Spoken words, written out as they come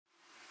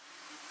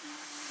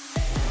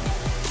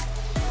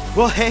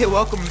Well, hey,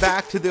 welcome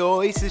back to the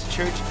Oasis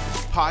Church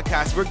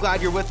podcast. We're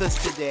glad you're with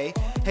us today.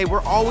 Hey,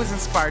 we're always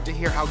inspired to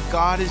hear how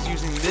God is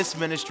using this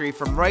ministry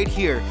from right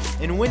here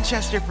in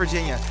Winchester,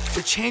 Virginia,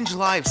 to change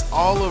lives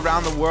all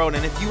around the world.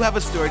 And if you have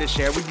a story to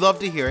share, we'd love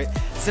to hear it.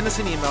 Send us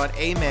an email at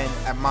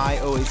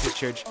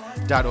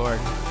amen@myoasischurch.org.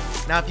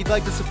 Now, if you'd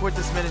like to support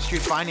this ministry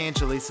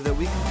financially so that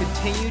we can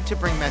continue to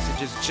bring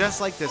messages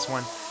just like this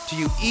one to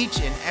you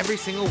each and every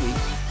single week,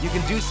 you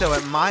can do so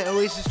at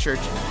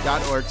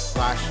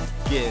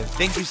myoasischurch.org/give.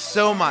 Thank you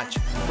so much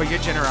for your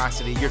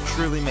generosity. You're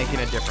truly making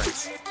a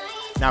difference.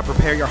 Now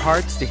prepare your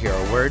hearts to hear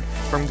a word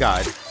from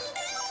God.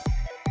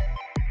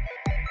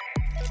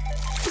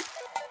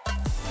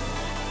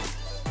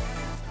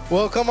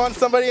 Well, come on,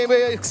 somebody.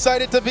 Anybody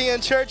excited to be in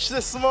church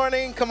this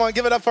morning? Come on,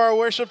 give it up for our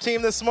worship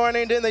team this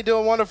morning. Didn't they do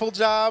a wonderful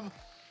job?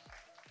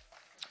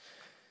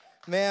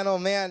 Man, oh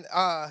man.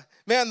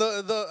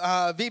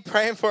 Be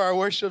praying for our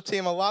worship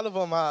team. A lot of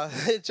them,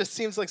 it just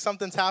seems like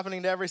something's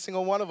happening to every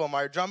single one of them.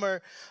 Our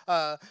drummer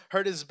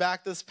hurt his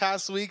back this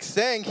past week.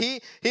 Sang,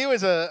 he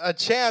was a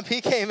champ. He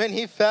came in,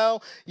 he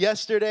fell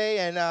yesterday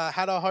and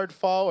had a hard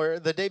fall, or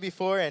the day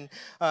before, and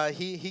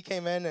he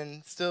came in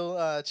and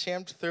still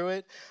champed through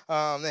it.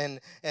 And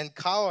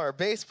Kyle, our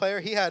bass player,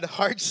 he had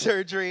heart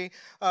surgery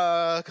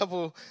a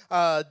couple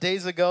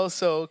days ago,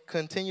 so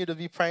continue to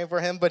be praying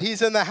for him. But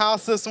he's in the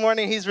house this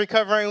morning. He's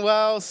recovering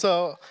well,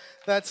 so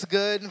that's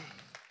good.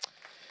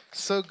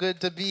 So good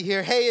to be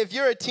here. Hey, if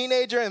you're a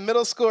teenager in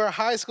middle school or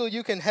high school,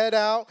 you can head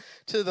out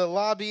to the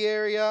lobby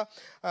area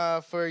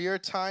for your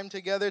time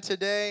together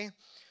today.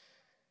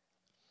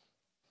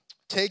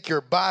 Take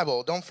your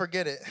Bible. Don't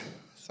forget it.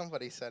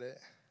 Somebody said it.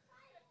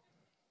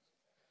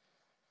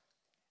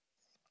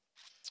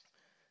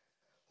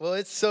 Well,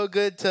 it's so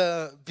good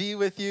to be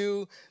with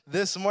you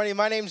this morning.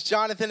 My name's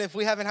Jonathan. If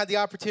we haven't had the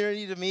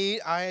opportunity to meet,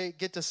 I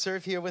get to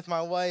serve here with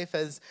my wife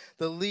as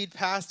the lead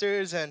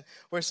pastors, and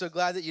we're so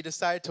glad that you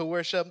decided to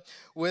worship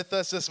with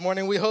us this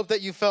morning. We hope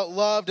that you felt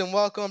loved and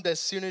welcomed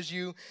as soon as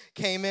you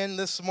came in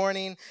this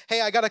morning.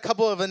 Hey, I got a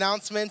couple of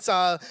announcements.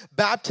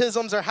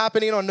 Baptisms are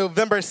happening on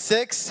November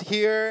 6th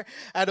here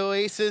at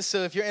Oasis, so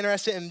if you're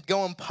interested in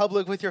going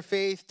public with your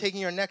faith, taking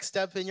your next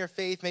step in your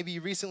faith, maybe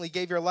you recently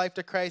gave your life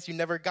to Christ, you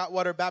never got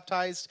water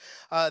baptized,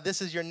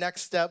 this is your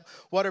next step.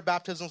 Water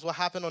baptisms will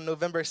happen on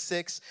November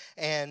 6th,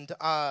 and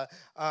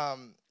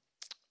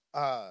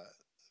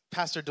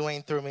Pastor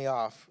Dwayne threw me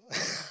off.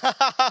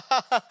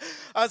 I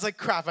was like,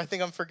 crap, I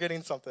think I'm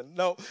forgetting something.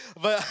 No,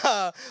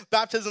 but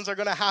baptisms are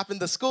going to happen.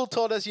 The school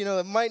told us,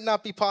 it might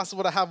not be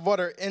possible to have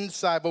water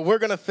inside, but we're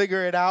going to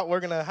figure it out. We're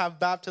going to have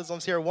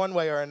baptisms here one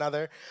way or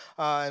another,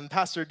 and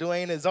Pastor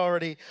Dwayne is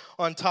already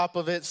on top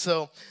of it,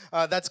 so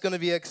that's going to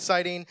be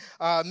exciting.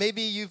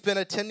 Maybe you've been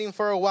attending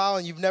for a while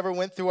and you've never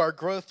went through our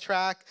growth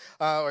track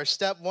or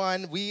step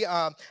one. We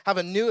have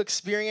a new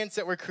experience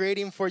that we're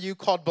creating for you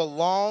called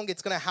Belong.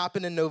 It's going to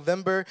happen in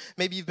November.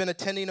 Maybe you've been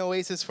attending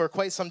Oasis for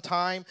quite some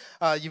time.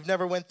 You've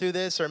never went through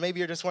this, or maybe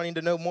you're just wanting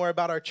to know more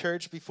about our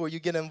church before you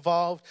get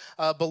involved.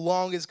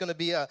 Belong is going to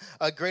be a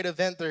great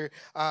event.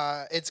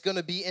 It's going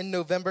to be in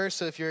November,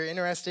 so if you're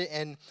interested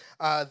in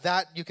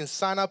that, you can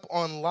sign up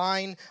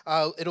online.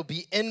 It'll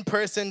be in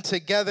person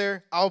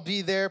together. I'll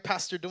be there.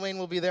 Pastor Dwayne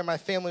will be there. My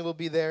family will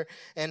be there,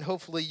 and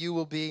hopefully you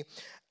will be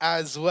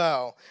as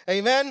well.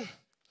 Amen.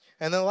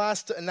 And the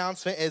last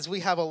announcement is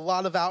we have a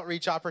lot of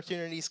outreach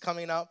opportunities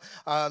coming up.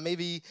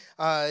 Maybe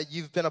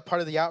you've been a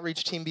part of the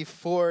outreach team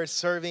before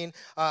serving.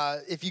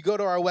 If you go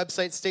to our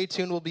website, stay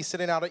tuned. We'll be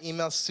sending out an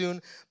email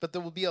soon. But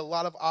there will be a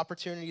lot of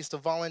opportunities to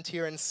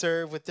volunteer and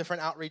serve with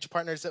different outreach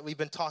partners that we've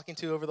been talking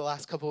to over the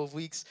last couple of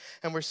weeks.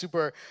 And we're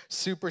super,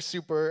 super,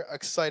 super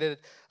excited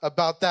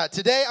about that.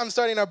 Today, I'm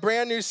starting a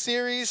brand new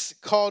series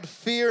called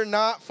Fear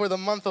Not for the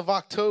month of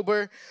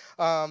October.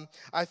 I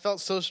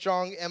felt so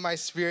strong in my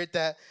spirit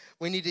that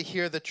we need to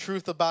hear the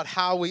truth about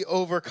how we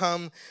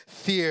overcome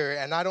fear.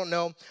 And I don't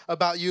know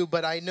about you,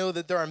 but I know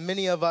that there are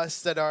many of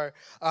us that are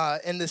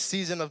in this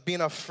season of being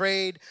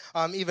afraid,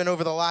 even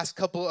over the last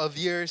couple of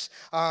years.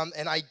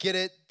 And I get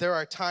it. There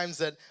are times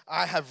that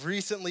I have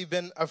recently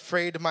been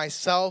afraid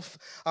myself.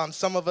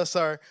 Some of us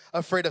are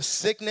afraid of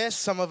sickness.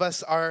 Some of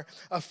us are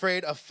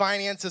afraid of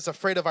finances,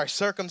 afraid of our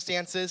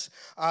circumstances.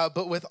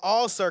 But with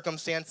all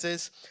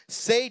circumstances,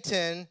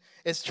 Satan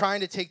is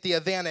trying to take the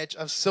advantage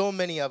of so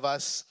many of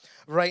us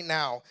right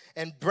now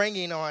and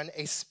bringing on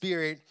a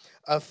spirit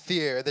of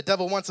fear. The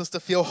devil wants us to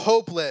feel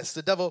hopeless.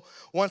 The devil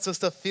wants us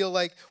to feel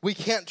like we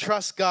can't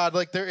trust God,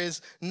 like there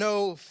is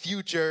no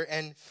future.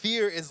 And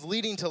fear is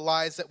leading to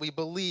lies that we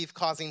believe,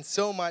 causing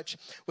so much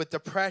with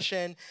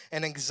depression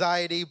and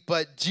anxiety.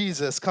 But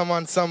Jesus, come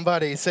on,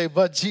 somebody, say,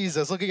 but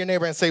Jesus. Look at your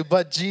neighbor and say,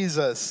 but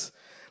Jesus.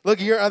 Look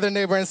at your other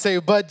neighbor and say,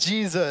 but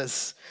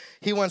Jesus.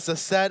 He wants to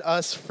set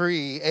us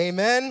free.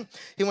 Amen?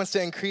 He wants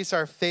to increase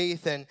our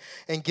faith and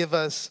give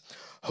us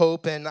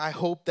hope, and I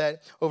hope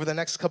that over the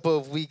next couple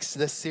of weeks,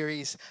 this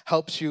series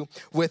helps you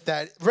with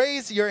that.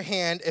 Raise your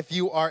hand if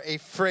you are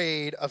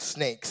afraid of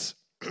snakes.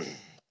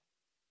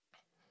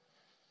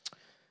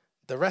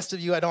 The rest of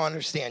you, I don't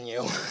understand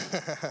you.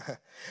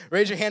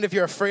 Raise your hand if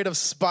you're afraid of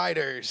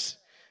spiders.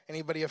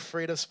 Anybody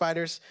afraid of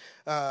spiders?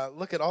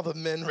 Look at all the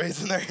men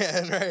raising their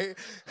hand, right?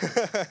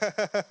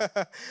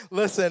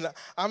 Listen,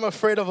 I'm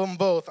afraid of them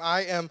both.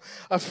 I am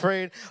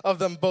afraid of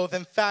them both.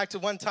 In fact,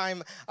 one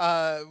time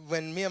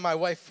when me and my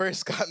wife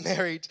first got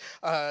married,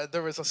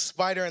 there was a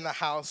spider in the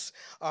house,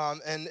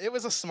 and it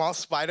was a small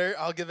spider.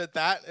 I'll give it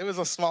that. It was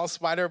a small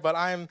spider, but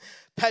I'm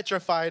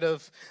petrified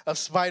of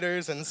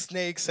spiders and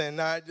snakes,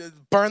 and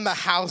burn the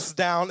house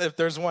down if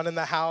there's one in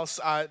the house.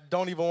 I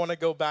don't even want to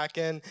go back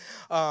in.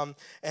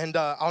 And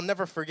I'll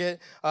never forget,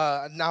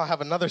 now I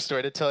have another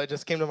story to tell. It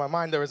just came to my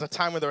mind. There was a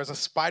time when there was a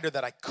spider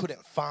that I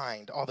couldn't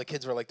find. All the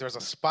kids were like, there's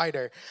a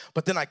spider,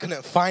 but then I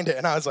couldn't find it.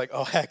 And I was like,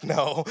 oh, heck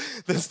no,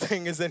 this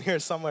thing is in here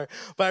somewhere.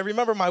 But I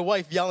remember my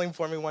wife yelling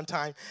for me one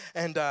time,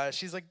 and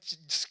she's like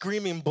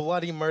screaming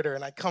bloody murder,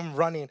 and I come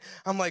running.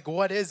 I'm like,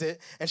 what is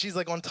it? And she's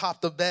like on top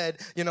of the bed,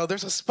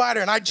 there's a spider,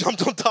 and I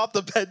jumped on top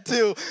of the bed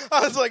too.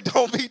 I was like,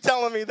 don't be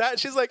telling me that.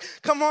 She's like,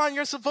 come on,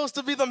 you're supposed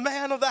to be the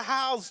man of the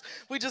house.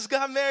 We just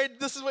got married.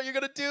 This is what you're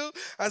going to do?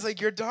 I was like,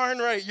 you're darn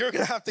right. You're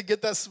going to have to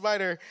get that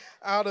spider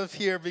out of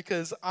here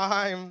because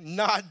I'm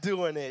not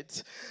doing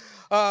it.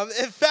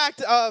 In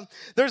fact,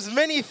 there's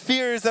many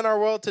fears in our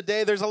world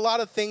today. There's a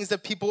lot of things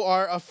that people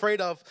are afraid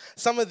of.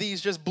 Some of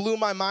these just blew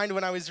my mind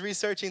when I was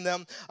researching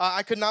them.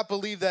 I could not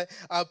believe that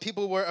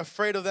people were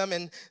afraid of them.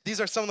 And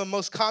these are some of the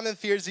most common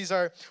fears. These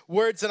are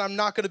words that I'm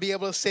not going to be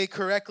able to say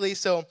correctly.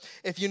 So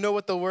if you know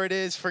what the word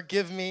is,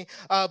 forgive me.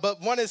 But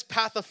one is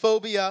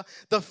pathophobia,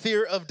 the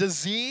fear of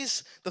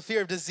disease. The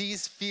fear of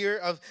disease, fear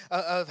of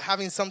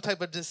having some type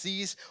of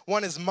disease.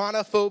 One is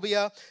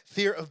monophobia,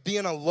 fear of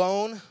being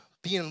alone,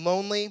 being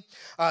lonely.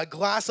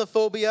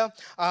 Glossophobia,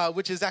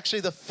 which is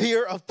actually the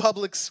fear of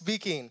public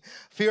speaking.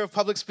 Fear of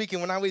public speaking.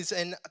 When I was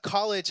in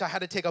college, I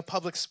had to take a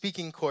public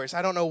speaking course.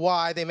 I don't know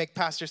why they make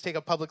pastors take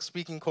a public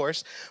speaking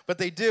course, but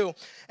they do.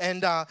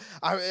 And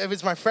it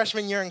was my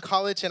freshman year in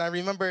college, and I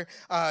remember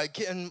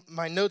getting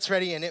my notes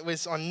ready, and it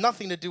was on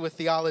nothing to do with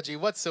theology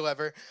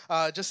whatsoever.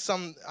 I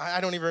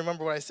don't even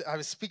remember what I said. I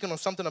was speaking on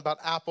something about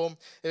Apple.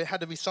 It had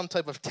to be some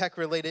type of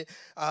tech-related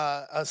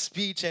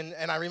speech,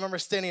 and I remember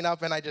standing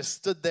up, and I just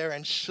stood there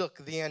and shook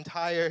the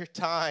entire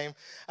time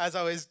as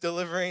I was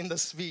delivering the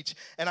speech,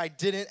 and I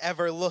didn't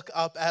ever look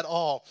up at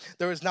all.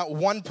 There was not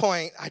one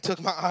point I took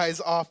my eyes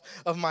off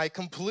of my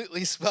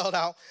completely spelled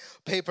out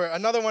paper.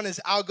 Another one is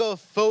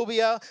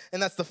algophobia,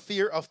 and that's the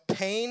fear of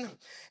pain.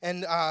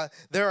 And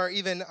there are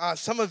even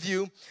some of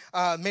you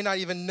may not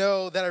even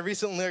know that I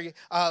recently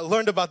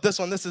learned about this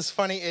one. This is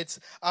funny. It's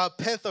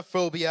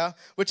pantophobia,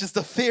 which is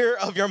the fear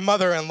of your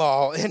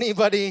mother-in-law.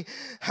 Anybody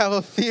have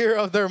a fear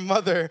of their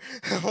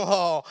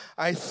mother-in-law?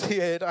 I see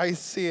it.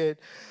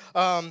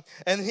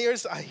 And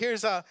here's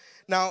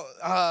now,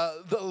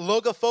 the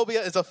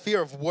logophobia is a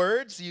fear of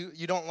words.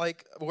 You don't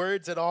like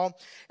words at all.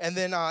 And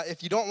then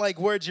if you don't like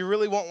words, you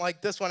really won't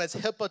like this one. It's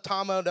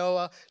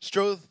hippopotamodoa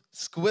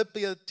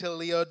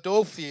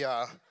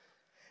strophiliodopia.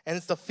 And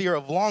it's the fear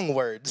of long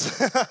words.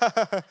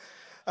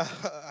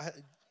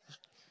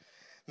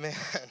 Man,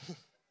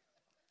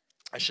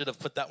 I should have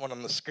put that one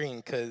on the screen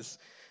because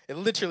it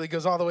literally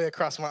goes all the way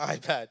across my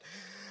iPad.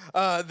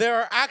 There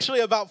are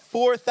actually about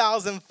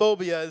 4,000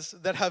 phobias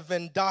that have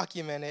been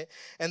documented,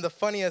 and the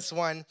funniest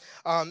one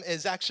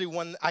is actually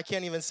one, I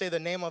can't even say the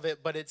name of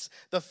it, but it's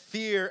the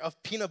fear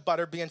of peanut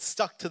butter being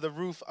stuck to the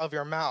roof of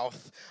your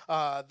mouth.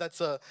 That's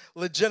a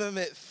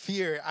legitimate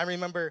fear. I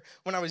remember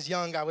when I was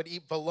young, I would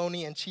eat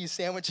bologna and cheese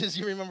sandwiches.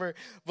 You remember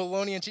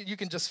bologna and cheese? You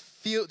can just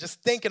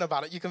thinking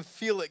about it, you can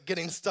feel it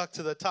getting stuck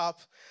to the top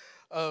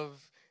of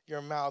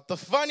your mouth. The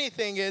funny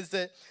thing is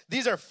that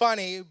these are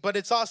funny, but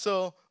it's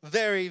also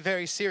very,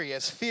 very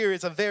serious. Fear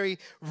is a very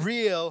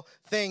real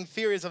thing.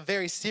 Fear is a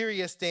very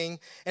serious thing,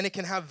 and it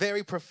can have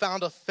very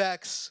profound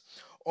effects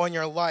on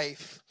your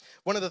life.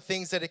 One of the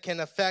things that it can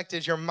affect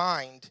is your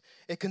mind.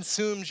 It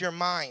consumes your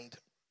mind.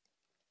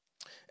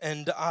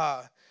 And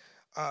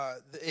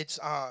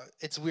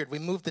it's weird. We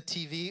moved the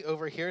TV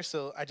over here,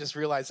 so I just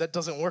realized that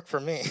doesn't work for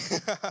me.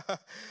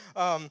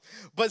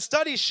 But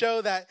studies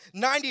show that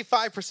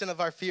 95%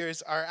 of our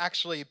fears are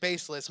actually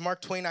baseless.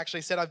 Mark Twain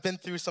actually said, I've been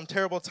through some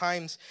terrible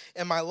times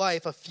in my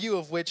life, a few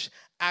of which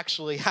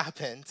actually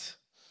happened.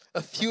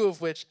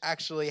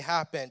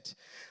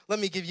 Let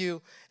me give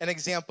you an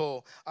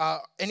example.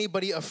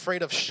 Anybody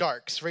afraid of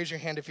sharks? Raise your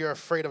hand if you're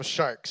afraid of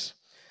sharks.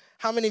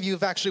 How many of you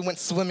have actually went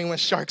swimming with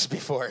sharks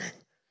before?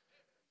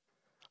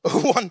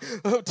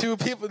 Two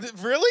people,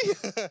 really?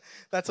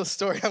 That's a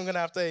story I'm going to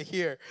have to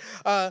hear.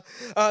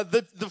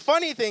 The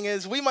funny thing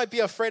is we might be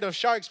afraid of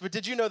sharks, but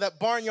did you know that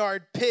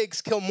barnyard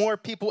pigs kill more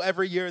people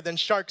every year than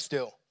sharks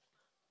do?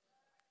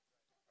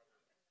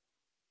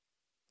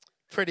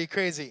 Pretty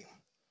crazy.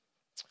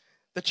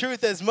 The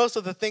truth is most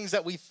of the things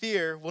that we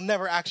fear will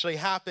never actually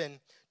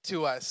happen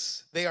to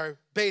us. They are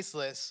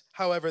baseless.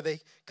 However, they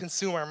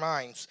consume our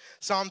minds.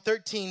 Psalm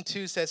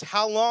 13:2 says,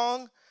 how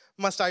long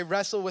must I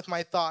wrestle with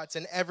my thoughts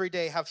and every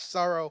day have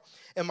sorrow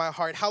in my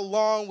heart? How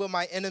long will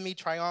my enemy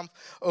triumph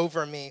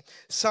over me?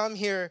 Some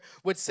here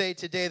would say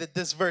today that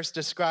this verse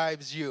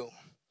describes you.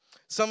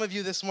 Some of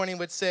you this morning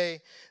would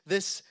say,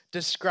 this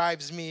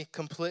describes me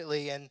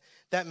completely, and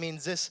that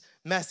means this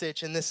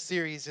message and this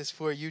series is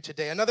for you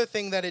today. Another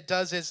thing that it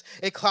does is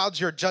it clouds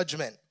your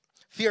judgment.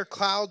 Fear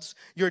clouds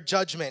your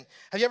judgment.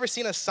 Have you ever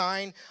seen a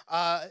sign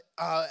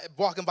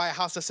walking by a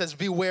house that says,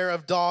 beware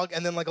of dog,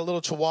 and then like a little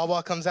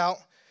chihuahua comes out?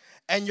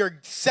 And you're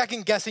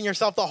second guessing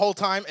yourself the whole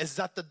time. Is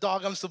that the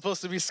dog I'm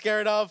supposed to be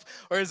scared of?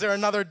 Or is there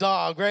another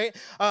dog, right?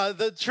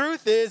 The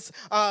truth is,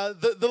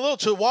 the little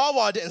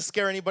chihuahua didn't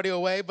scare anybody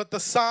away, but the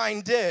sign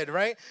did,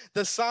 right?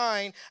 The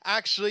sign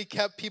actually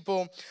kept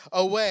people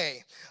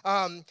away.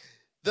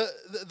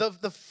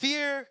 The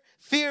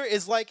fear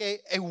is like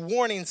a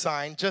warning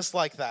sign, just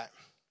like that.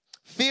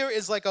 Fear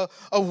is like a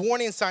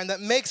warning sign that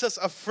makes us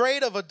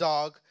afraid of a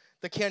dog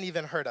that can't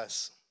even hurt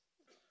us.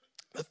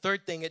 The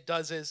third thing it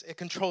does is it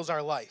controls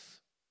our life.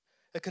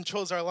 It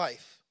controls our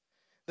life.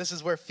 This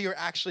is where fear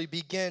actually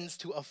begins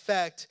to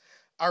affect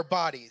our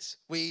bodies.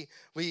 We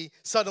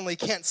suddenly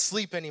can't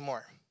sleep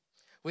anymore.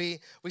 We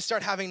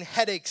start having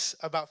headaches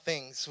about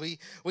things.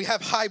 We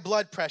have high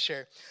blood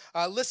pressure.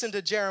 Listen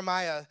to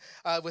Jeremiah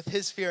with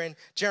his fear in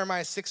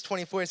Jeremiah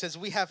 6:24. It says,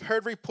 we have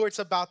heard reports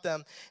about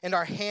them, and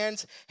our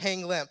hands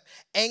hang limp.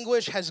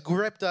 Anguish has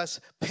gripped us,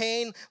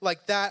 pain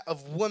like that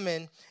of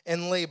women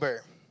in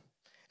labor.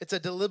 It's a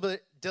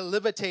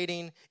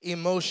debilitating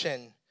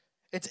emotion.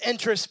 It's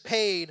interest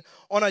paid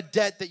on a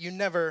debt that you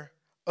never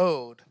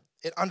owed.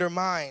 It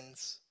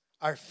undermines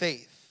our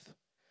faith.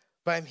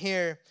 But I'm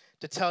here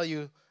to tell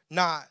you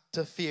not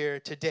to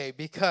fear today,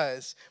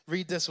 because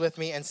read this with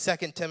me in 2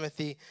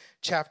 Timothy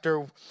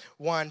chapter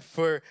 1.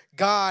 For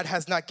God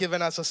has not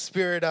given us a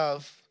spirit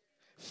of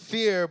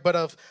fear, but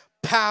of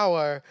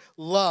power,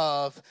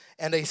 love,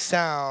 and a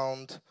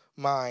sound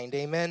mind.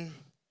 Amen?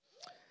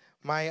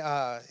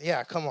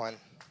 Come on.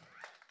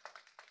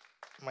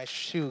 My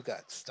shoe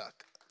got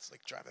stuck. It's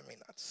like driving me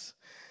nuts.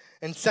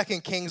 In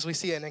 2 Kings, we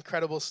see an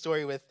incredible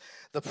story with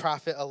the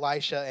prophet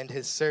Elisha and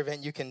his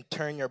servant. You can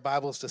turn your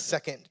Bibles to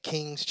 2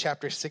 Kings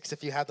chapter 6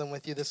 if you have them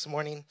with you this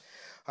morning.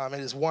 It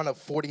is one of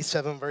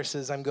 47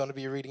 verses I'm going to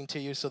be reading to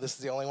you, so this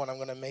is the only one I'm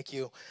going to make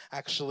you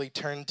actually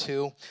turn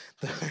to.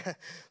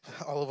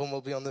 All of them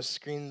will be on the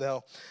screen,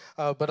 though.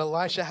 But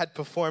Elisha had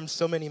performed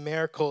so many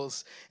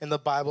miracles in the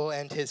Bible,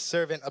 and his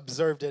servant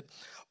observed it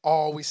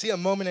all. We see a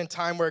moment in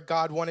time where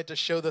God wanted to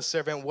show the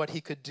servant what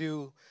he could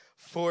do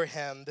for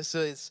him. This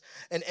is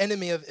an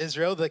enemy of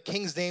Israel. The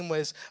king's name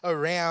was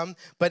Aram,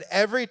 but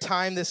every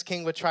time this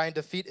king would try and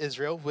defeat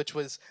Israel, which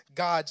was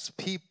God's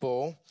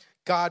people,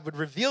 God would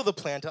reveal the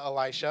plan to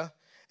Elisha,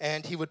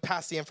 and he would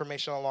pass the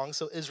information along,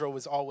 so Israel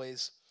was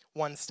always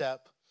one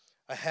step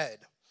ahead.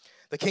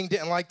 The king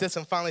didn't like this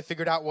and finally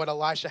figured out what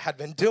Elisha had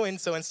been doing,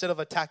 so instead of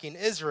attacking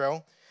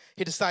Israel,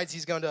 he decides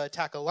he's going to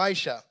attack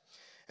Elisha,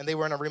 and they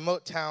were in a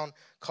remote town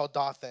called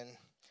Dothan.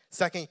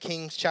 2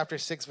 Kings chapter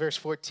 6, verse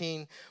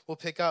 14, we'll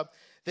pick up.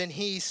 Then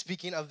he,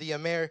 speaking of the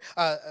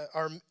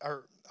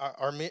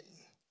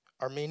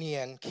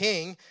Armenian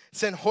king,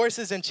 sent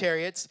horses and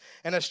chariots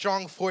and a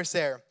strong force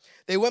there.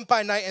 They went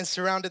by night and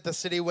surrounded the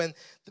city. When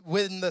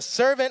the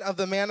servant of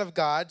the man of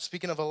God,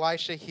 speaking of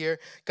Elisha here,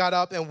 got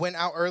up and went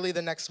out early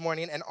the next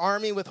morning, an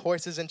army with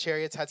horses and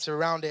chariots had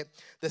surrounded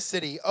the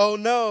city. "Oh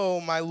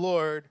no, my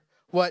lord,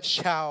 what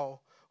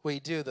shall we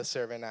do?" the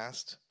servant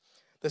asked.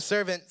 The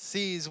servant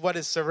sees what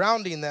is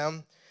surrounding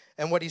them,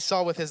 and what he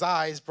saw with his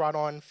eyes brought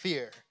on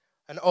fear.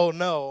 An oh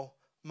no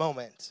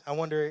moment. I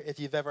wonder if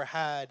you've ever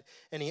had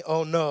any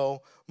oh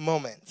no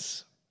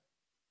moments.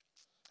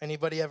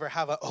 Anybody ever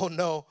have a oh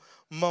no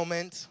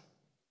moment?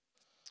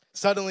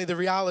 Suddenly the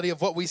reality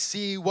of what we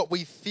see, what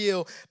we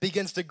feel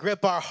begins to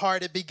grip our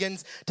heart. It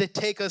begins to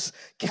take us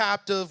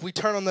captive. We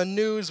turn on the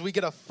news, we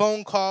get a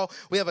phone call,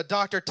 we have a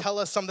doctor tell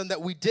us something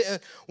that we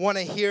didn't want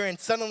to hear, and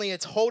suddenly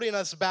it's holding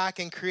us back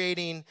and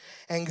creating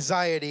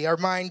anxiety. Our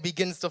mind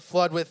begins to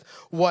flood with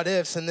what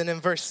ifs. And then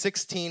in verse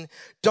 16,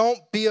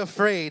 "Don't be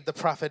afraid," the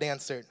prophet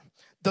answered.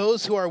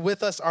 "Those who are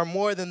with us are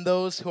more than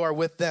those who are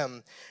with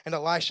them." And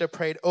Elisha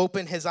prayed,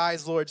 "Open his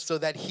eyes, Lord, so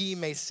that he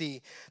may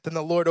see." Then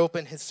the Lord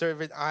opened the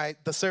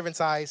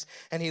servant's eyes,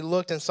 and he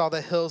looked and saw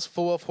the hills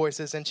full of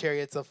horses and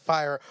chariots of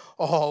fire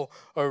all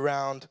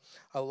around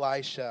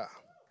Elisha.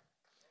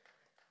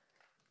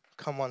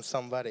 Come on,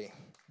 somebody.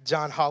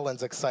 John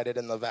Holland's excited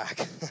in the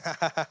back.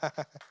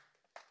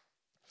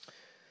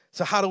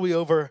 So how do we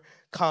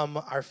overcome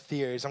our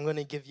fears? I'm going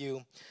to give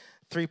you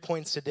 3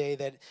 points today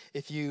that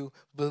if you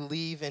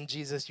believe in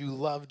Jesus, you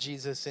love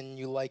Jesus, and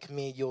you like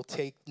me, you'll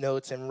take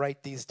notes and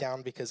write these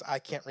down, because I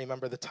can't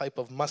remember the type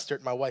of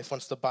mustard my wife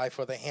wants to buy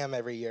for the ham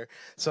every year.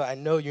 So I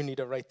know you need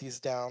to write these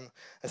down,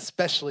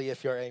 especially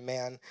if you're a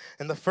man.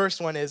 And the first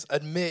one is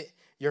admit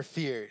your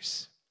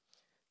fears.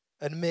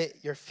 Admit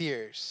your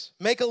fears.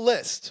 Make a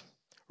list.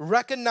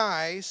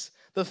 Recognize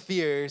the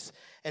fears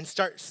and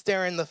start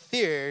staring the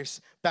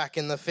fears back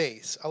in the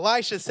face.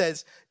 Elisha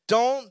says,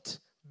 don't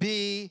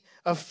be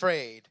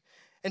afraid.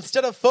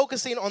 Instead of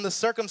focusing on the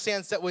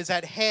circumstance that was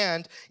at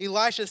hand,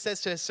 Elisha says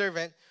to his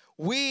servant,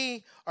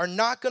 we are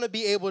not going to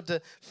be able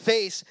to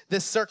face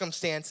this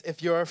circumstance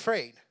if you're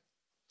afraid.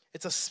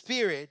 It's a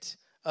spirit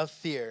of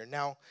fear.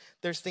 Now,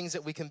 there's things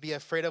that we can be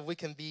afraid of. We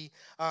can be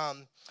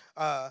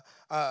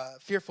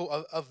fearful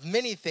of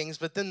many things,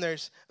 but then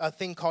there's a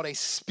thing called a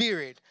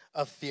spirit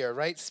of fear,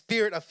 right?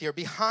 Spirit of fear.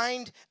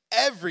 Behind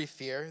every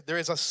fear, there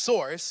is a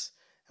source,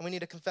 and we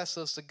need to confess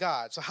those to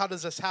God. So how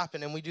does this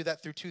happen? And we do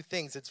that through two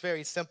things. It's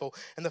very simple.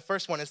 And the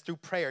first one is through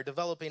prayer,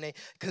 developing a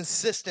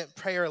consistent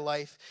prayer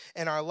life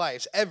in our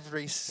lives.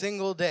 Every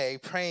single day,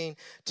 praying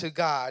to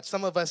God.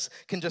 Some of us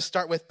can just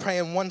start with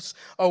praying once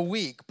a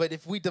week. But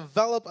if we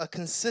develop a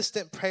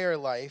consistent prayer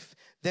life,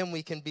 then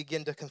we can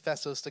begin to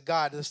confess those to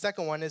God. The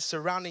second one is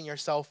surrounding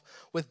yourself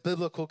with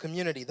biblical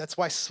community. That's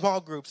why small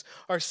groups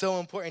are so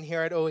important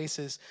here at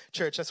Oasis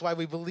Church. That's why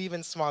we believe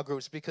in small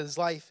groups, because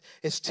life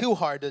is too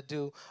hard to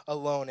do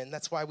alone. And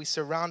that's why we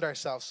surround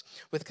ourselves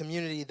with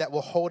community that will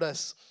hold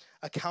us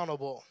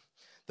accountable.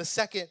 The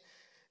second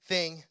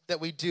thing that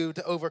we do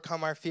to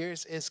overcome our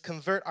fears is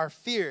convert our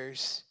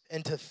fears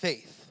into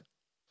faith.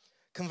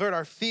 Convert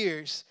our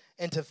fears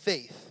into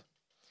faith.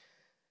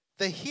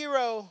 The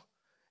hero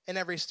in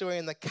every story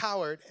and the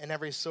coward in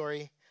every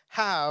story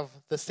have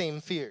the same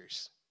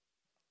fears.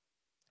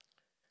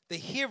 The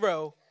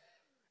hero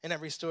in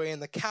every story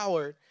and the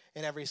coward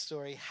in every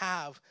story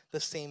have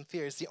the same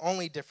fears. The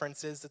only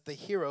difference is that the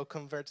hero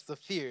converts the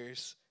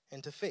fears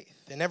into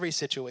faith. In every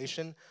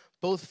situation,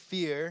 both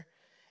fear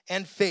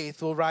and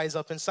faith will rise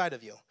up inside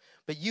of you.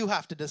 But you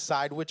have to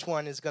decide which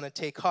one is going to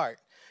take heart.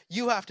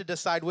 You have to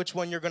decide which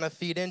one you're going to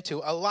feed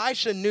into.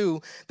 Elisha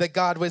knew that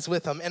God was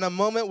with him. In a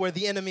moment where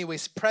the enemy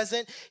was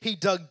present, he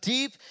dug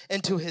deep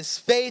into his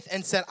faith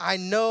and said, I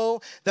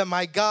know that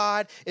my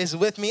God is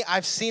with me.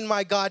 I've seen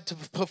my God to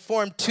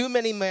perform too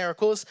many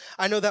miracles.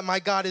 I know that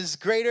my God is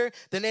greater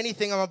than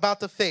anything I'm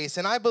about to face.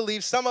 And I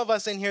believe some of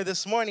us in here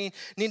this morning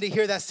need to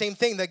hear that same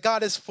thing, that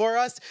God is for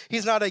us.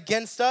 He's not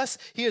against us.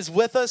 He is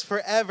with us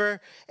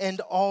forever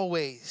and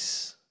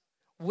always.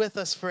 With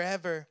us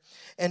forever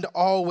and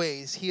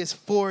always. He is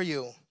for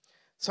you.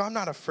 So I'm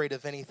not afraid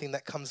of anything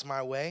that comes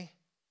my way.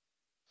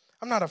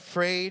 I'm not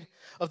afraid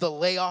of the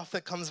layoff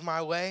that comes my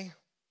way.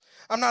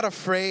 I'm not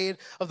afraid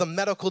of the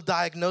medical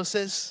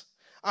diagnosis.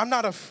 I'm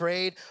not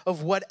afraid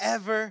of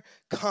whatever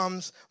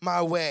comes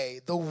my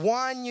way. The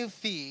one you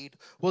feed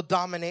will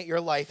dominate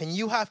your life. And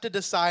you have to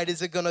decide,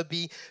 is it going to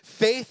be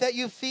faith that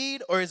you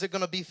feed, or is it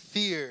going to be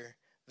fear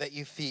that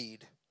you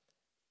feed?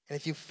 And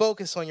if you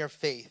focus on your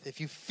faith,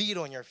 if you feed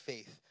on your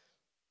faith,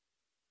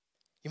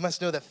 you must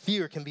know that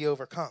fear can be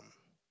overcome.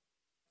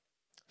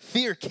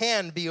 Fear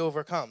can be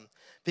overcome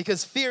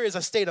because fear is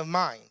a state of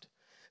mind.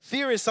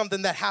 Fear is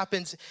something that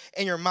happens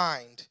in your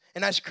mind.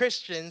 And as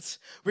Christians,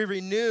 we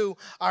renew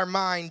our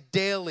mind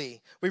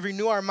daily. We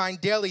renew our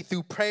mind daily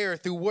through prayer,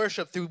 through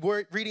worship, through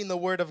reading the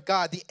Word of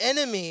God. The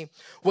enemy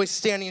was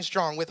standing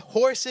strong with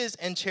horses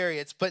and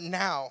chariots, but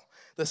now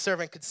the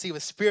servant could see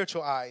with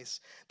spiritual eyes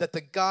that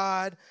the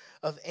God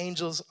of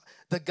angels,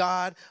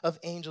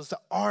 the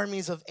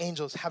armies of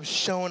angels have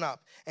shown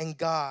up, and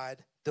God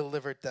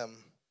delivered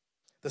them.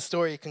 The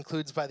story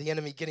concludes by the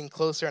enemy getting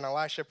closer, and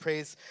Elisha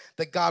prays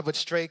that God would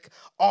strike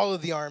all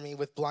of the army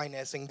with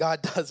blindness, and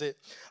God does it.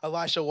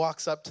 Elisha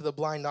walks up to the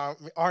blind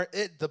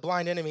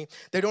enemy.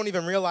 They don't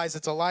even realize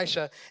it's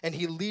Elisha, and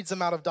he leads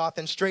them out of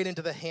Dothan straight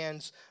into the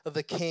hands of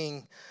the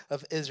king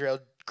of Israel.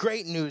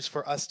 Great news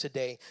for us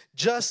today.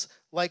 Just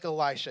like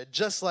Elisha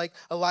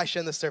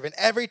and the servant,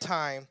 every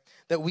time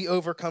that we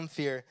overcome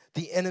fear,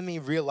 the enemy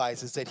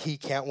realizes that he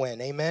can't win.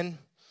 Amen?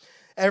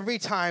 Every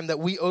time that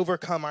we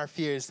overcome our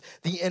fears,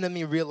 the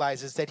enemy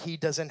realizes that he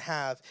doesn't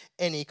have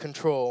any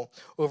control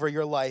over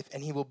your life,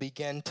 and he will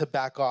begin to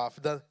back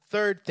off. The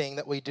third thing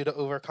that we do to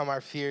overcome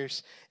our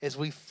fears is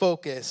we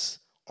focus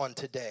on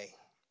today.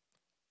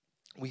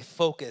 We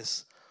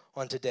focus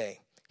on today.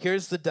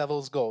 Here's the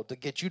devil's goal: to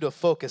get you to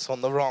focus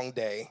on the wrong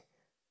day.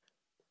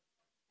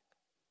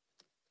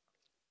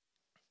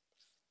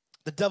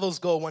 The devil's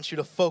goal wants you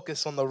to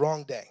focus on the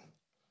wrong day.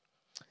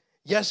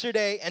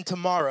 Yesterday and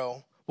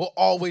tomorrow will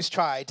always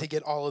try to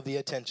get all of the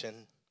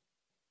attention.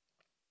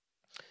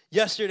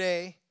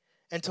 Yesterday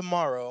and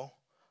tomorrow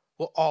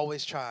will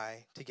always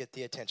try to get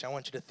the attention. I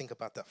want you to think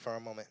about that for a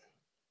moment.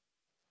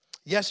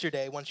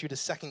 Yesterday wants you to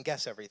second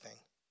guess everything.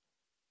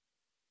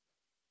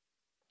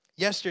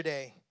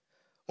 Yesterday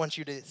wants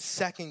you to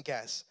second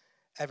guess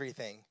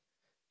everything.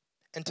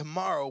 And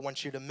tomorrow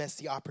wants you to miss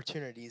the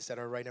opportunities that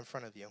are right in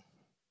front of you.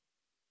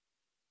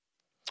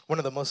 One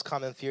of the most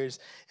common fears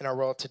in our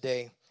world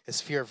today is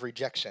fear of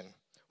rejection.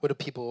 What do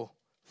people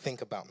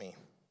think about me?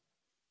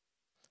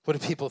 What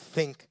do people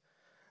think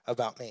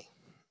about me?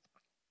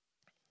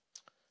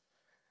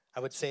 I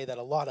would say that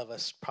a lot of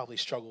us probably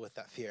struggle with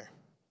that fear.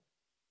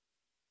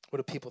 What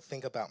do people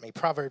think about me?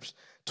 Proverbs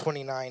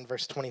 29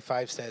 verse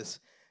 25 says,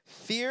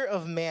 "Fear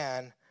of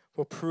man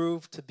will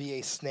prove to be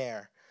a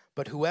snare,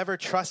 but whoever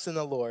trusts in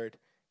the Lord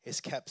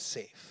is kept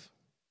safe."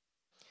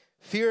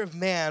 Fear of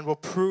man will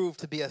prove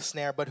to be a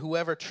snare, but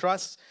whoever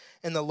trusts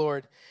in the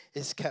Lord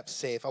is kept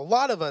safe. A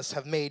lot of us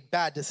have made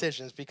bad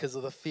decisions because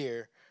of the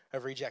fear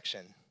of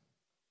rejection.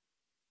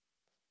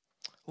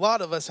 A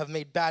lot of us have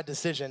made bad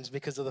decisions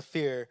because of the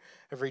fear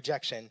of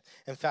rejection.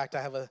 In fact,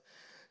 I have a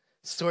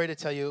Story to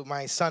tell you,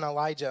 my son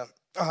Elijah,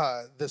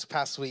 this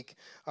past week,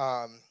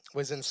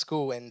 was in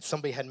school, and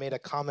somebody had made a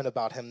comment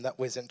about him that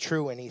wasn't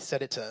true, and he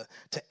said it to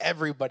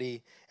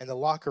everybody in the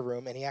locker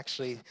room, and he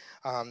actually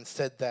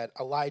said that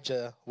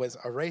Elijah was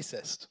a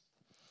racist.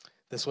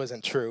 This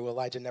wasn't true.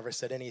 Elijah never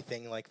said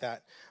anything like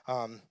that.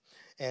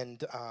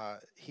 And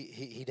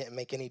he didn't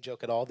make any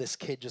joke at all. This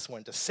kid just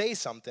wanted to say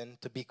something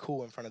to be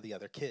cool in front of the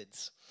other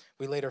kids.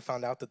 We later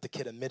found out that the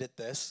kid admitted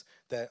this,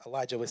 that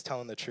Elijah was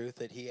telling the truth,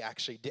 that he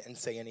actually didn't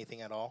say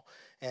anything at all.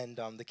 And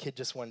the kid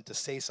just wanted to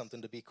say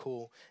something to be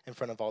cool in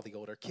front of all the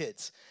older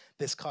kids.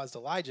 This caused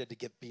Elijah to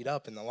get beat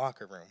up in the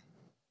locker room.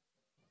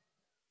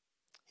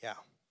 Yeah.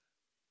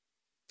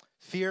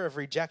 Fear of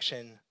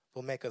rejection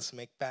will make us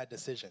make bad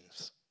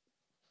decisions.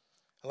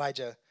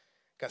 Elijah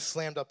got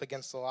slammed up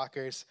against the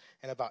lockers,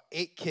 and about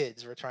 8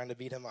 kids were trying to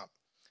beat him up.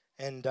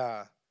 And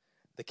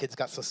the kids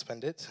got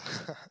suspended.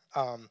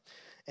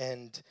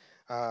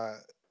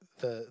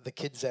 The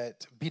kids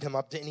that beat him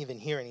up didn't even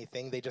hear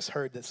anything. They just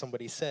heard that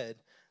somebody said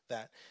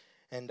that.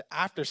 And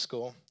after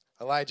school,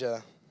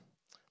 Elijah,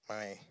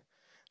 my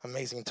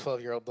amazing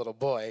 12-year-old little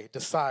boy,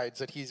 decides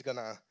that he's going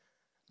to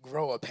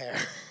grow a pair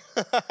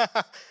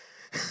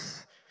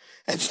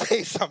and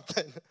say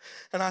something.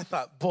 And I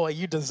thought, boy,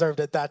 you deserved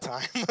it that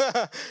time.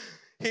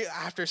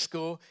 After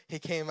school, he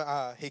came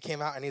out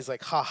and he's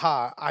like, ha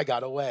ha, I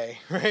got away,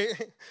 right?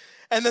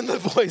 And then the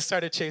boys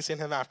started chasing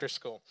him after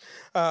school.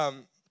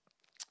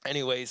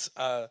 Anyways,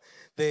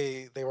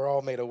 they were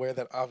all made aware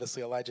that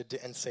obviously Elijah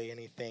didn't say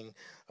anything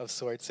of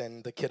sorts,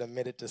 and the kid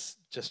admitted to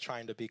just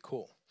trying to be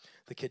cool.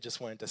 The kid just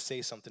wanted to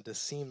say something to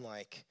seem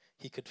like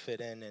he could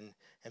fit in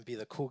and be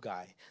the cool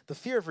guy. The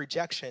fear of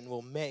rejection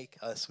will make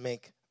us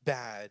make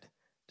bad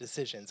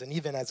decisions. And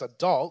even as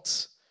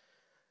adults,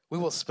 we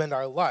will spend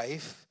our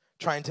life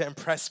trying to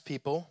impress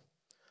people.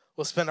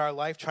 We'll spend our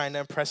life trying to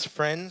impress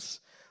friends.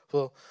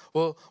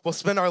 We'll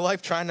spend our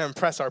life trying to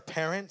impress our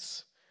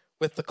parents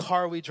with the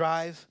car we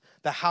drive,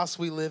 the house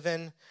we live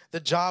in, the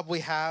job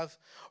we have.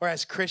 Or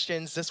as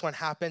Christians, this one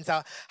happens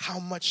out how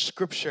much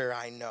scripture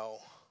I know,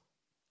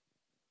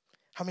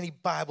 how many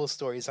Bible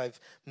stories I've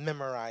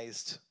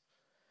memorized.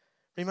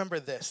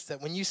 Remember this,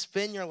 that when you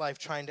spend your life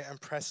trying to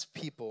impress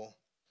people,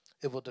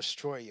 it will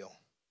destroy you.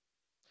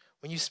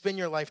 When you spend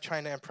your life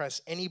trying to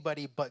impress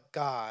anybody but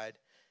God,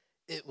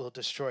 it will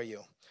destroy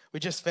you. We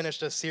just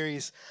finished a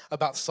series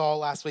about Saul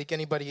last week.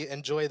 Anybody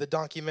enjoy the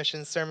Donkey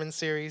Mission sermon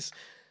series?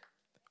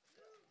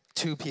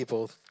 2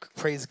 people.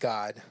 Praise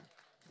God.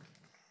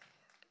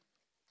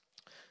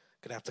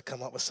 Gonna have to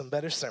come up with some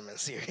better sermon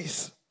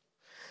series.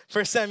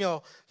 1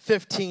 Samuel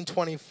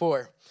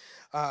 15:24.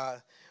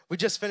 We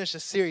just finished a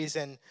series,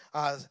 and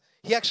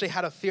he actually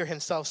had a fear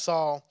himself,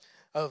 Saul,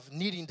 of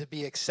needing to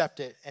be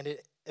accepted, and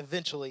it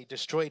eventually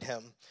destroyed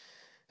him.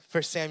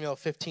 1 Samuel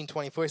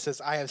 15:24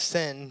 says, I have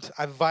sinned,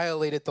 I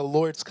violated the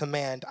Lord's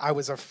command, I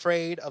was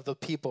afraid of the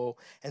people,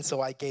 and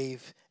so I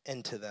gave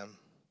in to them.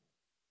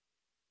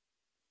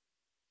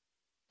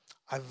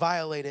 I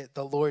violated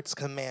the Lord's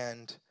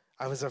command,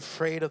 I was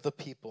afraid of the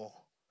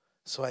people,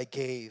 so I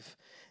gave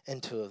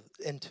into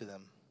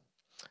them.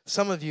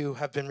 Some of you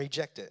have been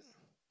rejected.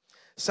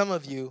 Some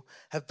of you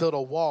have built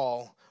a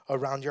wall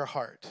around your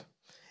heart.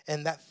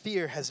 And that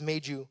fear has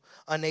made you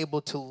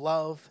unable to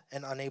love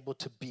and unable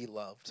to be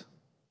loved.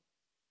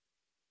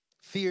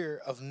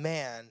 Fear of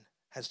man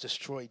has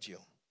destroyed you.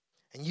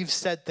 And you've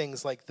said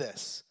things like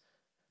this: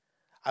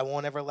 I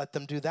won't ever let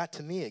them do that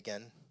to me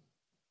again.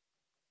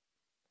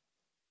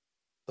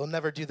 They'll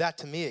never do that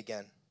to me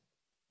again.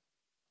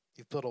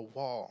 You've built a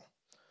wall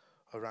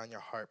around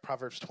your heart.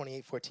 Proverbs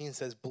 28:14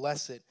 says,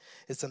 blessed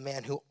is the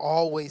man who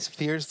always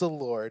fears the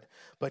Lord,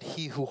 but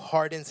he who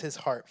hardens his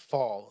heart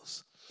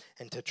falls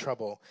into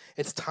trouble.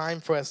 It's time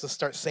for us to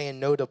start saying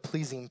no to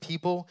pleasing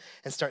people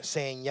and start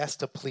saying yes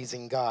to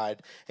pleasing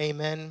God.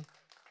 Amen.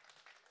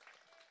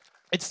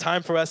 It's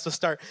time for us to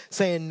start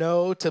saying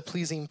no to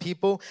pleasing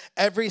people.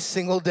 Every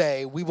single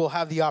day, we will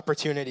have the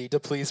opportunity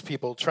to please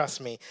people. Trust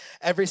me.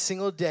 Every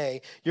single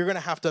day, you're going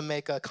to have to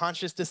make a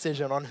conscious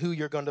decision on who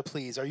you're going to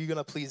please. Are you going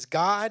to please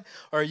God,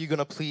 or are you going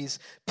to please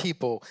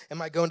people?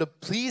 Am I going to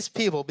please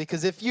people?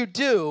 Because if you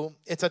do,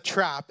 it's a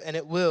trap, and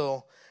it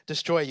will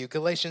destroy you.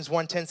 Galatians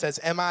 1:10 says,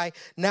 am I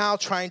now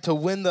trying to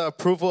win the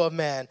approval of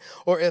man,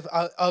 or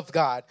of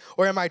God?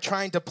 Or am I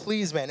trying to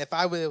please men? If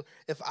I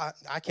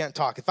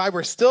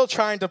were still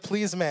trying to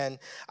please men,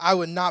 I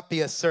would not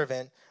be a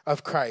servant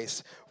of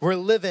Christ. We're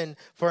living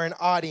for an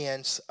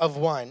audience of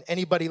one.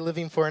 Anybody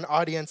living for an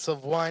audience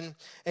of one?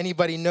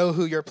 Anybody know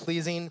who you're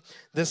pleasing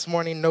this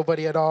morning?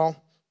 Nobody at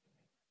all?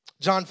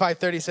 John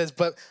 5:30 says,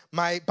 but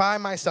by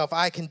myself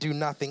I can do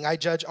nothing. I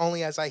judge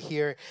only as I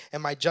hear,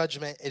 and my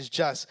judgment is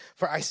just.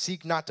 For I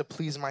seek not to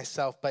please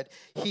myself, but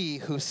he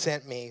who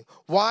sent me.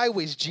 Why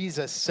was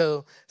Jesus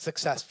so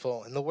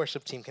successful? And the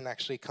worship team can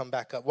actually come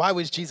back up. Why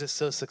was Jesus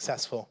so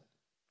successful?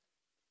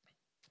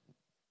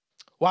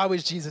 Why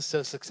was Jesus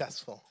so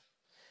successful?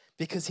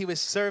 Because he was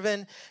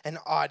serving an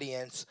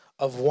audience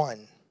of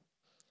one.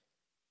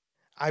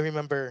 I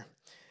remember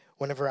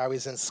whenever I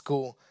was in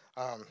school,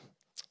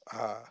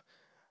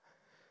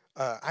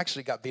 I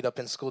actually got beat up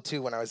in school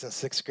too when I was in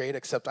 6th grade,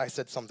 except I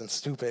said something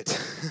stupid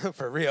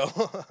for real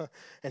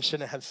and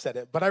shouldn't have said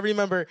it. But I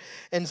remember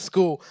in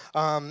school,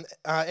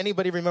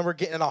 anybody remember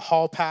getting a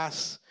hall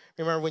pass?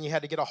 Remember when you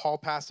had to get a hall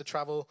pass to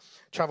travel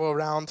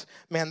around?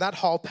 Man, that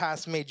hall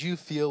pass made you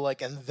feel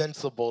like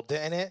invincible,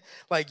 didn't it?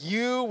 Like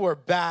you were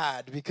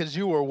bad because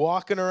you were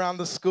walking around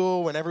the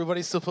school when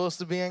everybody's supposed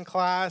to be in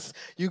class.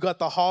 You got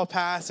the hall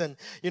pass, and,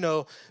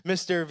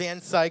 Mr.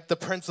 Van Syke, the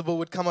principal,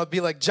 would come up and be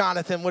like,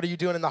 Jonathan, what are you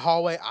doing in the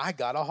hallway? I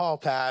got a hall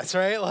pass,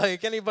 right?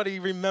 Like, anybody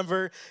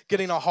remember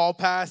getting a hall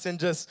pass and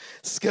just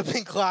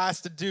skipping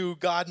class to do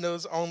God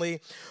knows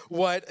only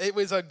what? It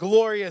was a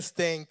glorious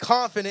thing,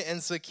 confident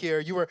and secure.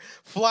 You were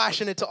flashing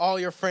it to all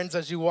your friends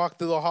as you walked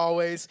through the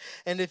hallways.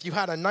 And if you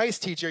had a nice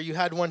teacher, you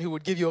had one who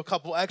would give you a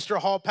couple extra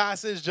hall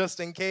passes just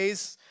in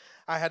case.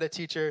 I had a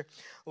teacher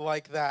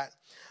like that.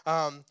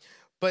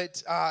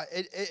 But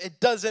it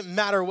doesn't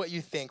matter what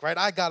you think, right?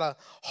 I got a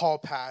hall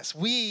pass.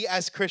 We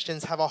as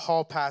Christians have a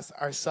hall pass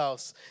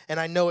ourselves. And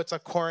I know it's a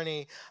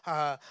corny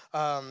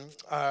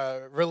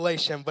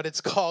relation, but it's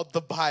called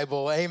the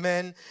Bible.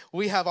 Amen?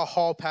 We have a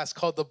hall pass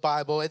called the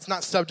Bible. It's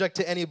not subject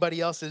to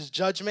anybody else's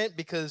judgment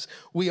because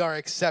we are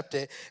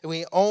accepted. And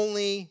we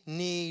only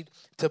need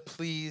to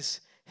please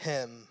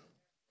Him,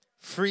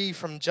 free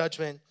from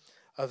judgment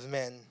of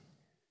men.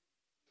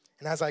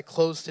 And as I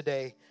close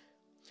today,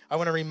 I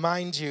want to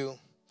remind you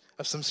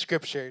of some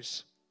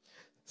scriptures,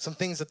 some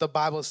things that the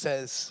Bible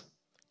says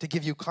to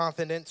give you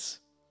confidence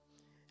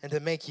and to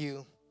make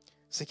you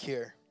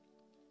secure.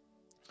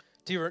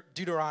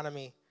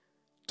 Deuteronomy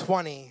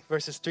 20,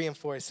 verses 3 and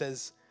 4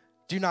 says,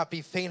 do not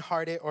be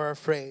faint-hearted or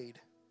afraid.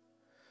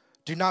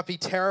 Do not be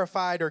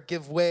terrified or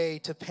give way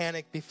to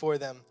panic before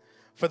them.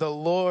 For the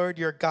Lord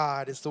your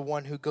God is the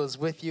one who goes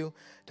with you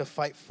to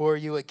fight for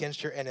you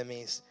against your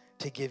enemies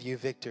to give you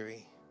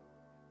victory.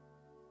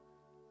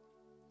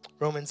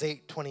 Romans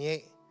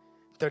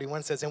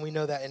 8:28-31 says, and we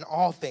know that in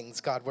all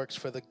things God works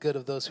for the good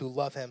of those who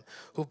love him,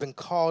 who've been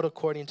called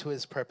according to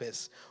his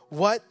purpose.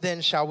 What then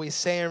shall we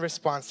say in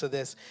response to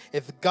this?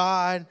 If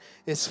God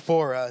is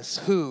for us,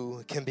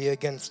 who can be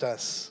against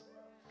us?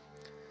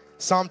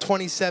 Psalm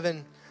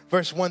 27,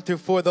 verse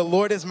 1-4, the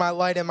Lord is my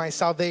light and my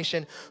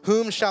salvation.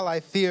 Whom shall I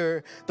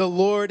fear? The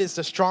Lord is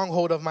the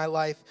stronghold of my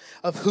life.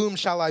 Of whom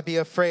shall I be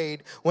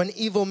afraid? When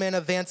evil men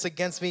advance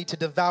against me to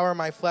devour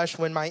my flesh,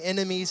 when my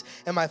enemies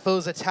and my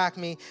foes attack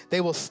me,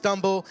 they will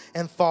stumble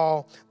and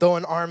fall. Though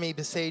an army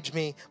besiege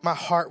me, my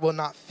heart will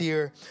not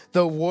fear.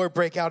 Though war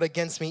break out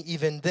against me,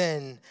 even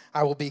then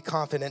I will be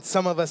confident.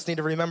 Some of us need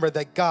to remember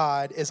that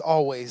God is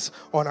always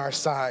on our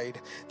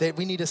side, that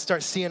we need to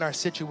start seeing our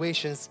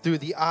situations through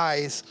the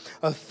eyes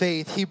of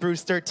faith.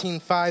 Hebrews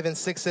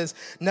 13:5-6 says,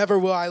 never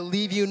will I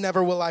leave you,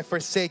 never will I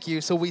forsake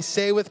you. So we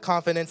say with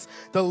confidence,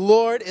 the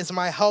Lord is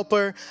my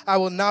helper. I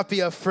will not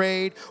be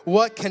afraid.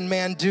 What can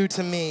man do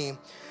to me?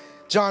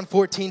 John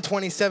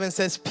 14:27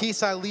 says,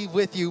 peace I leave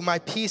with you, my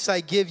peace I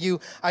give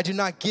you. I do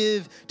not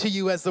give to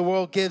you as the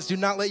world gives. Do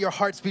not let your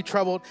hearts be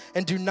troubled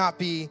and do not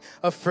be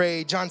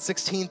afraid. John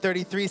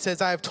 16:33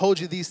 says, I have told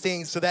you these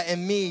things so that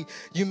in me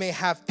you may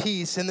have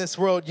peace. In this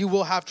world you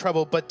will have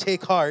trouble, but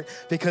take heart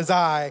because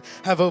I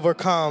have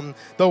overcome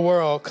the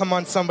world. Come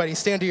on, somebody,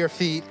 stand to your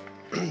feet.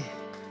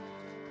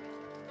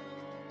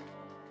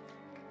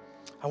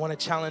 I want to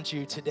challenge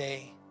you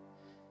today.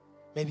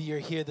 Maybe you're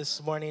here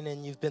this morning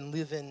and you've been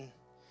living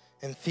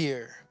in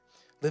fear,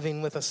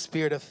 living with a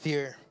spirit of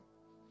fear.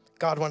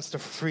 God wants to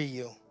free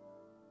you.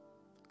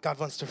 God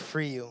wants to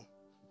free you.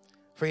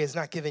 For he has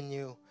not given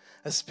you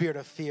a spirit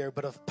of fear,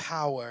 but of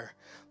power,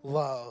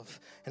 love,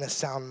 and a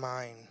sound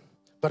mind.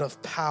 But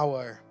of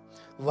power,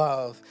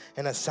 love,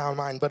 and a sound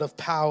mind. But of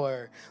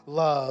power,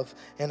 love,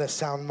 and a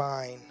sound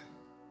mind.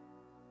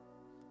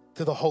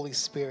 Through the Holy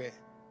Spirit,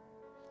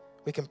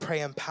 we can pray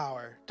in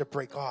power to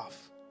break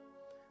off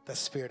the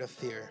spirit of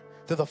fear.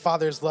 Through the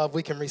Father's love,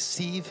 we can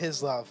receive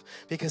his love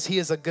because he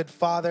is a good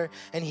Father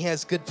and he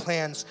has good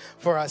plans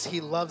for us.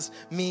 He loves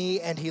me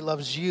and he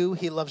loves you.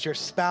 He loves your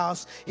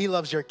spouse. He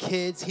loves your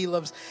kids. He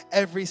loves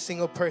every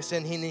single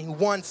person. He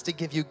wants to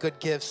give you good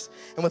gifts.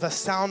 And with a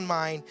sound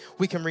mind,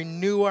 we can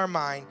renew our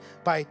mind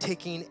by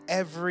taking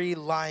every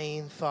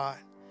lying thought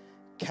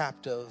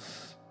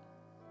captive.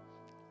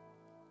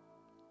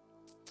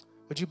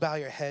 Would you bow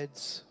your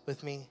heads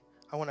with me?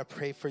 I want to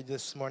pray for you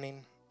this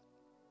morning.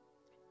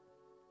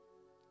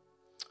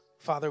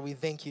 Father, we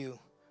thank you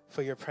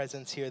for your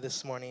presence here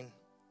this morning.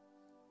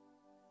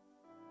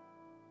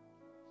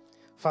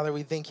 Father,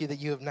 we thank you that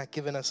you have not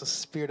given us a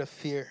spirit of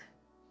fear,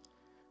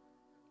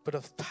 but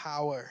of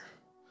power,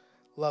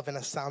 love, and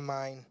a sound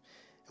mind.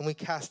 And we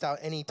cast out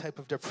any type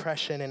of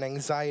depression and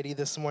anxiety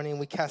this morning.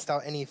 We cast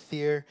out any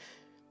fear.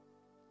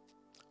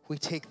 We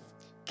take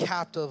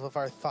captive of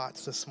our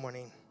thoughts this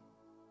morning.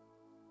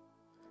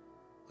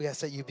 We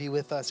ask that you be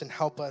with us and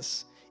help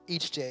us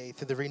each day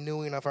through the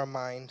renewing of our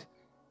mind.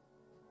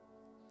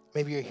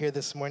 Maybe you're here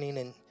this morning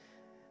and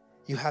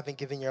you haven't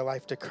given your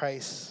life to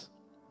Christ.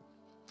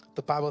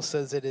 The Bible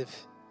says that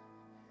if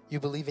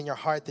you believe in your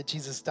heart that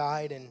Jesus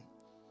died and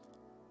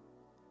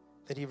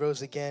that he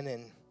rose again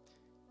and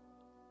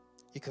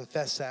you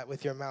confess that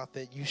with your mouth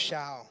that you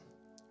shall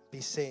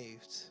be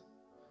saved.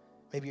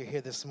 Maybe you're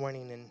here this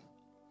morning and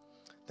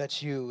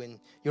that's you, and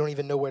you don't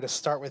even know where to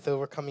start with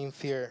overcoming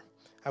fear.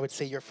 I would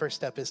say your first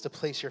step is to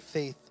place your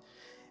faith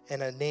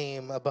in a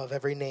name above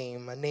every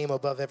name, a name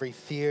above every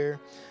fear,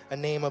 a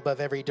name above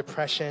every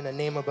depression, a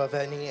name above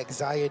any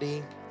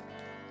anxiety.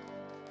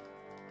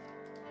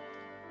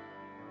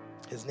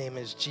 His name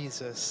is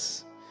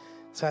Jesus.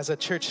 So as a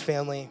church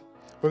family,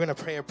 we're going to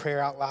pray a prayer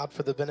out loud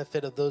for the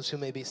benefit of those who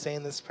may be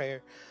saying this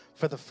prayer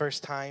for the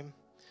first time.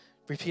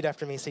 Repeat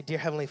after me. Say, Dear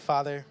Heavenly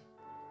Father,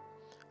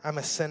 I'm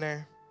a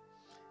sinner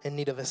in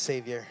need of a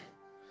Savior.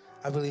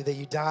 I believe that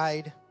you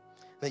died,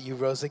 that you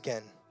rose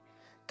again.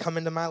 Come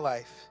into my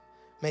life.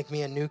 Make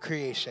me a new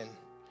creation.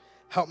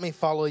 Help me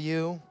follow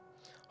you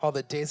all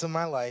the days of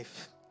my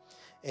life.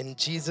 In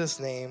Jesus'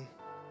 name,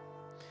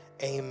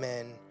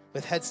 amen.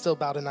 With head still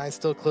bowed and eyes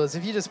still closed,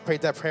 if you just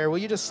prayed that prayer, will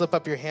you just slip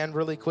up your hand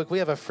really quick? We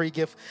have a free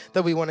gift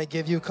that we want to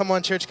give you. Come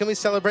on, church. Can we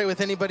celebrate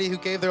with anybody who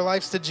gave their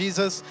lives to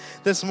Jesus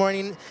this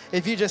morning?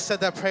 If you just said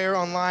that prayer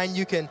online,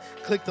 you can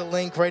click the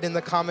link right in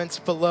the comments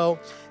below,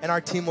 and our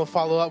team will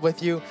follow up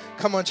with you.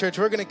 Come on, church.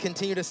 We're going to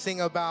continue to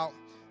sing about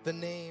the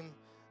name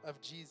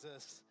of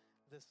Jesus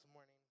this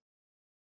morning.